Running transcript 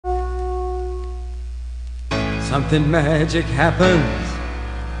Something magic happens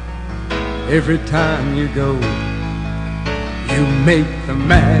every time you go. You make the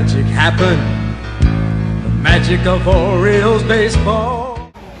magic happen, the magic of Orioles baseball.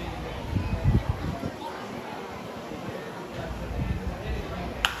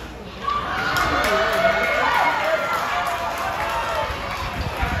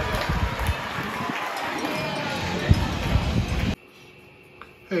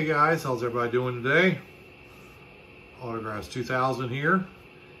 Hey guys, how's everybody doing today? Autographs 2000 here.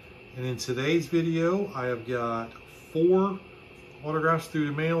 And in today's video, I have got 4 autographs through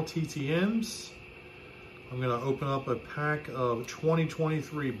the mail, TTMs. I'm going to open up a pack of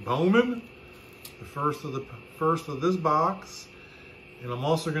 2023 Bowman, the first of this box. And I'm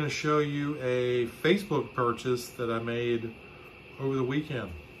also going to show you a Facebook purchase that I made over the weekend.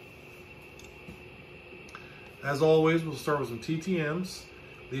 As always, we'll start with some TTMs.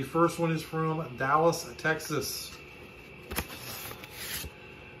 The first one is from Dallas, Texas.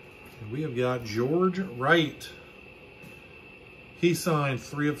 And we have got George Wright. He signed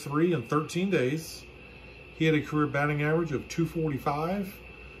 3 of 3 in 13 days. He had a career batting average of .245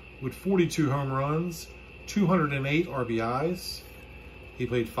 with 42 home runs, 208 RBIs. He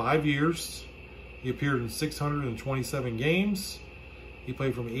played 5 years. He appeared in 627 games. He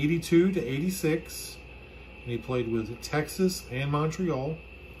played from 82 to 86. And he played with Texas and Montreal.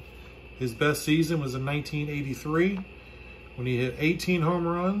 His best season was in 1983 when he hit 18 home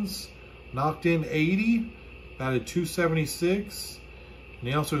runs, knocked in 80, batted .276, and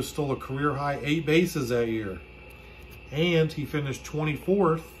he also stole a career high 8 bases that year. And he finished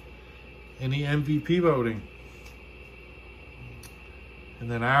 24th in the MVP voting. And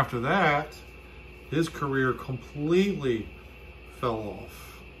then after that, his career completely fell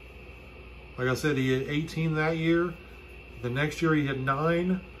off. Like I said, he hit 18 that year. The next year he hit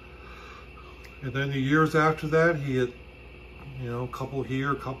 9. And then the years after that, he hit, a couple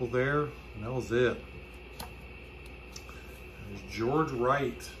here, a couple there, and that was it. There's George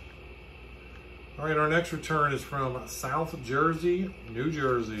Wright. All right, our next return is from South Jersey, New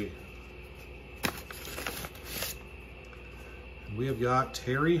Jersey. And we have got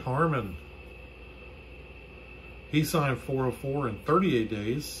Terry Harmon. He signed 4 of 4 in 38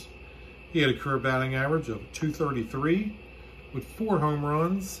 days. He had a career batting average of .233 with 4 home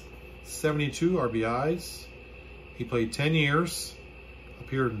runs, 72 RBIs. He played 10 years,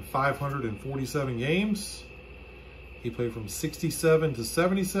 appeared in 547 games. He played from 67 to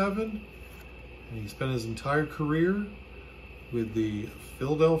 77, and he spent his entire career with the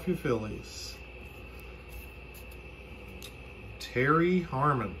Philadelphia Phillies. Terry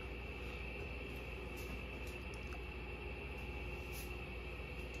Harmon.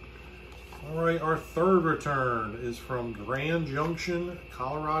 All right, our third return is from Grand Junction,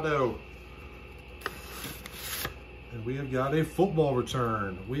 Colorado. And we have got a football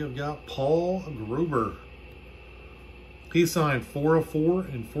return. We have got Paul Gruber. He signed 4 of 4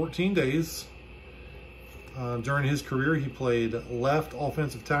 in 14 days. During his career, he played left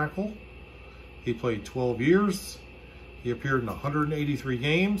offensive tackle. He played 12 years. He appeared in 183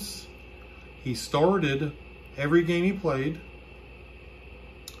 games. He started every game he played.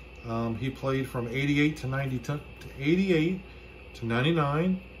 He played from 88 to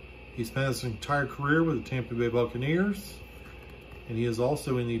 99. He spent his entire career with the Tampa Bay Buccaneers, and he is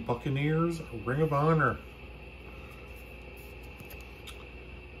also in the Buccaneers Ring of Honor.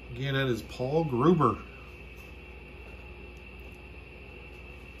 Again, that is Paul Gruber.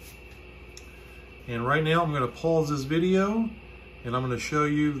 And right now, I'm going to pause this video, and I'm going to show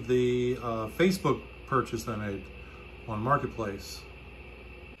you the Facebook purchase I made on Marketplace.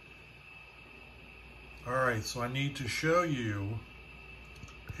 All right, so I need to show you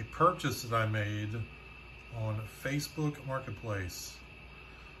a purchase that I made on Facebook Marketplace.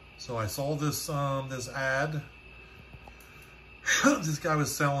 So I saw this this ad. This guy was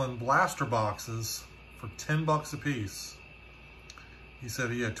selling blaster boxes for $10 a piece. He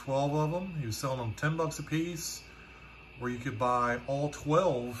said he had 12 of them. He was selling them $10 a piece, or you could buy all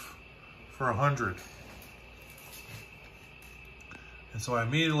 12 for $100. And so I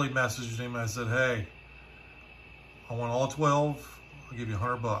immediately messaged him. I said, hey, I want all 12, I'll give you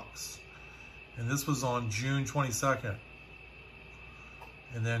 $100. And this was on June 22nd.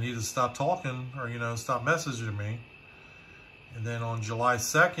 And then he just stopped talking, or, stopped messaging me. And then on July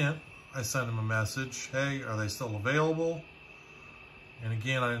 2nd, I sent him a message. Hey, are they still available? And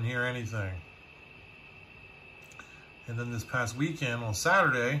again, I didn't hear anything. And then this past weekend, on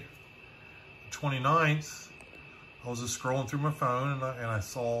Saturday, the 29th, I was just scrolling through my phone and I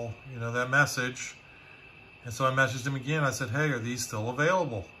saw, that message. And so I messaged him again. I said, hey, are these still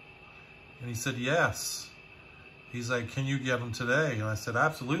available? And he said, yes. he's like, can you get them today? And I said,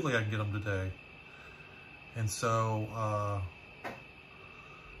 absolutely, I can get them today. And so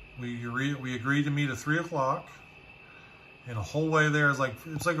we agreed to meet at 3 o'clock. And the whole way there is like,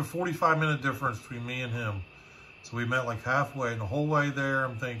 it's like a 45-minute difference between me and him. So we met like halfway, and the whole way there,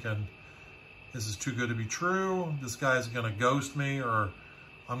 I'm thinking, this is too good to be true. This guy's gonna ghost me, or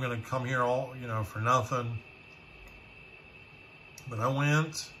I'm gonna come here all, you know, for nothing. But I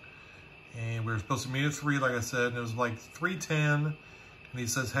went, and we were supposed to meet at 3, like I said, and it was like 3:10. And he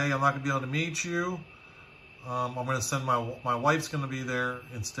says, hey, I'm not gonna be able to meet you. I'm gonna send my wife's gonna be there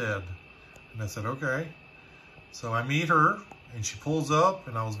instead. And I said, okay. So I meet her, and she pulls up,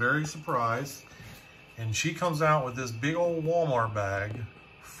 and I was very surprised. And she comes out with this big old Walmart bag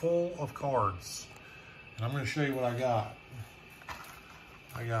full of cards. And I'm going to show you what I got.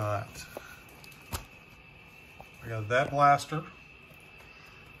 I got that blaster.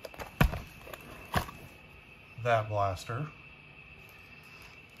 That blaster.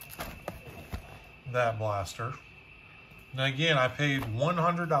 That blaster. And again, I paid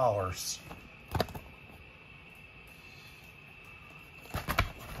 $100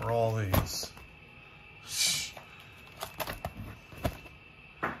 for all these.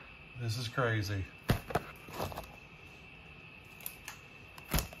 This is crazy.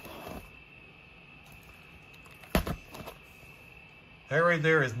 That right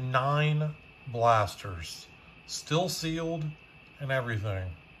there is 9 blasters, still sealed and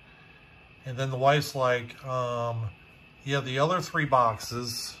everything. And then the wife's like, yeah, the other 3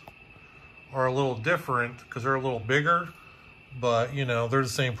 boxes are a little different because they're a little bigger, but you know, they're the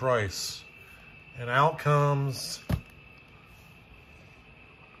same price. And out comes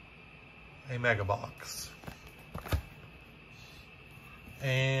a mega box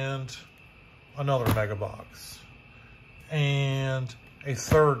and another mega box and a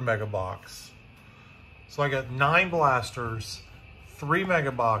third mega box. So I got 9 blasters, 3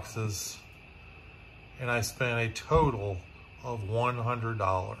 mega boxes, and I spent a total of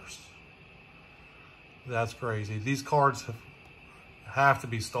 $100. That's crazy. These cards have to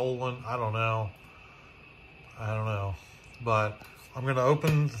be stolen. I don't know, but I'm gonna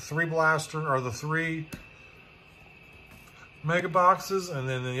open the 3 the 3 mega boxes, and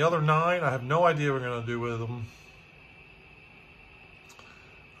then the other 9, I have no idea what we're gonna do with them.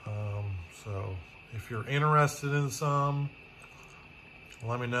 So if you're interested in some,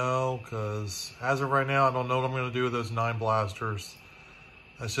 let me know, because as of right now, I don't know what I'm gonna do with those 9 blasters.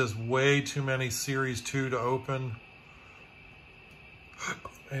 That's just way too many Series 2 to open.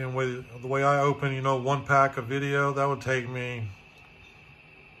 And with the way I open, you know, 1 pack of video, that would take me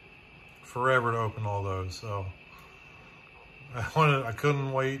forever to open all those. So I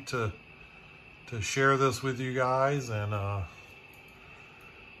couldn't wait to share this with you guys, and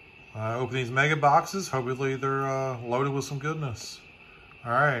I open these mega boxes. Hopefully they're loaded with some goodness.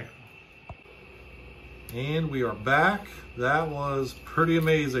 All right. And we are back. That was pretty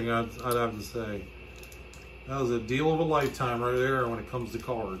amazing, I'd have to say. That was a deal of a lifetime right there when it comes to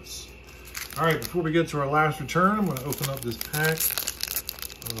cards. All right, before we get to our last return, I'm gonna open up this pack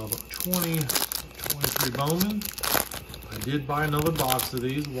of 23 Bowman. I did buy another box of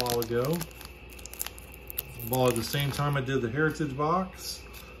these a while ago. I bought at the same time I did the Heritage box.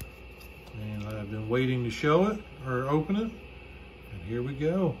 And I've been waiting to show it, or open it. And here we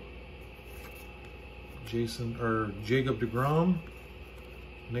go. Jacob deGrom,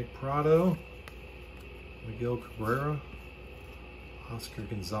 Nick Prado, Miguel Cabrera, Oscar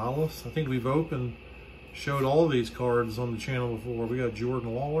Gonzalez. I think we've showed all of these cards on the channel before. We got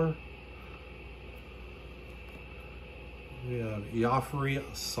Jordan Waller. We have Yafri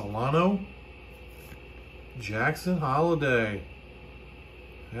Solano, Jackson Holiday.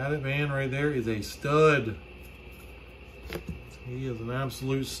 That man right there is a stud. He is an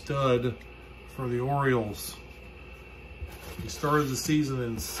absolute stud for the Orioles. He started the season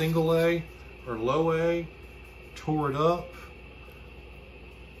in single A or low A, tore it up.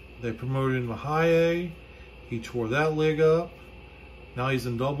 They promoted him to high A. He tore that leg up. Now he's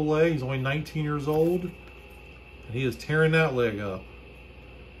in double A. He's only 19 years old, and he is tearing that leg up.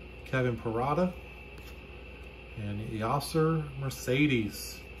 Kevin Parada and Yasser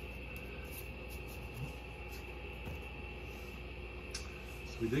Mercedes.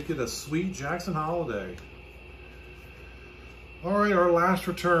 So we did get a sweet Jackson Holiday. All right, our last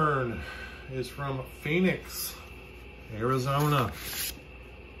return is from Phoenix, Arizona.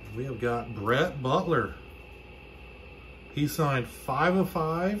 We have got Brett Butler. He signed 5 of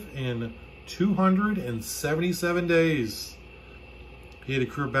 5 in 277 days. He had a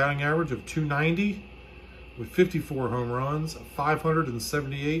career batting average of .290 with 54 home runs,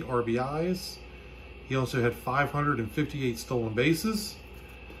 578 RBIs. He also had 558 stolen bases.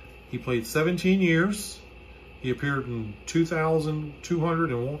 He played 17 years. He appeared in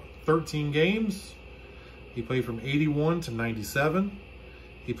 2,213 games. He played from 81 to 97.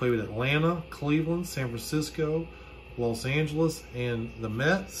 He played with Atlanta, Cleveland, San Francisco, Los Angeles, and the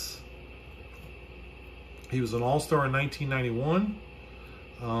Mets. He was an All-Star in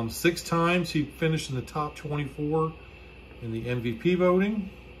 1991. 6 times he finished in the top 24 in the MVP voting.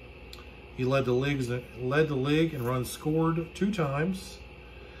 He led the league in runs scored 2 times.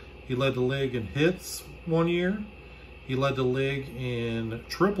 He led the league in hits 1 year. He led the league in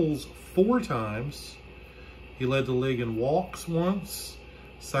triples 4 times. He led the league in walks once,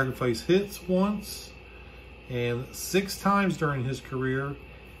 sacrifice hits once, and 6 times during his career,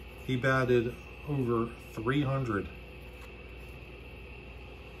 he batted over 300.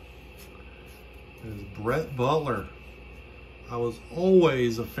 There's Brett Butler. I was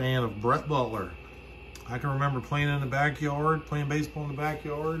always a fan of Brett Butler. I can remember playing in the backyard, playing baseball in the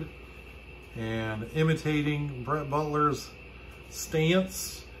backyard, and imitating Brett Butler's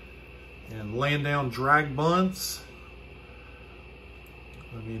stance and laying down drag bunts.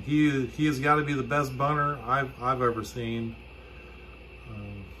 I mean, he has got to be the best bunter I've ever seen.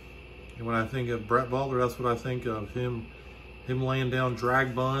 And when I think of Brett Butler, that's what I think of, him laying down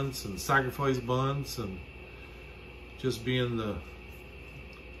drag bunts and sacrifice bunts and just being a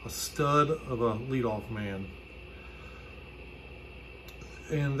stud of a leadoff man.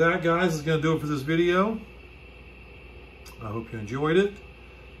 And that, guys, is going to do it for this video. I hope you enjoyed it.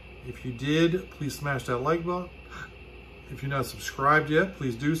 If you did, please smash that like button. If you're not subscribed yet,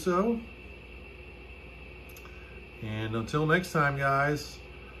 please do so. And until next time, guys,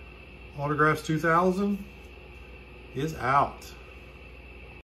 Autographs 2000 is out.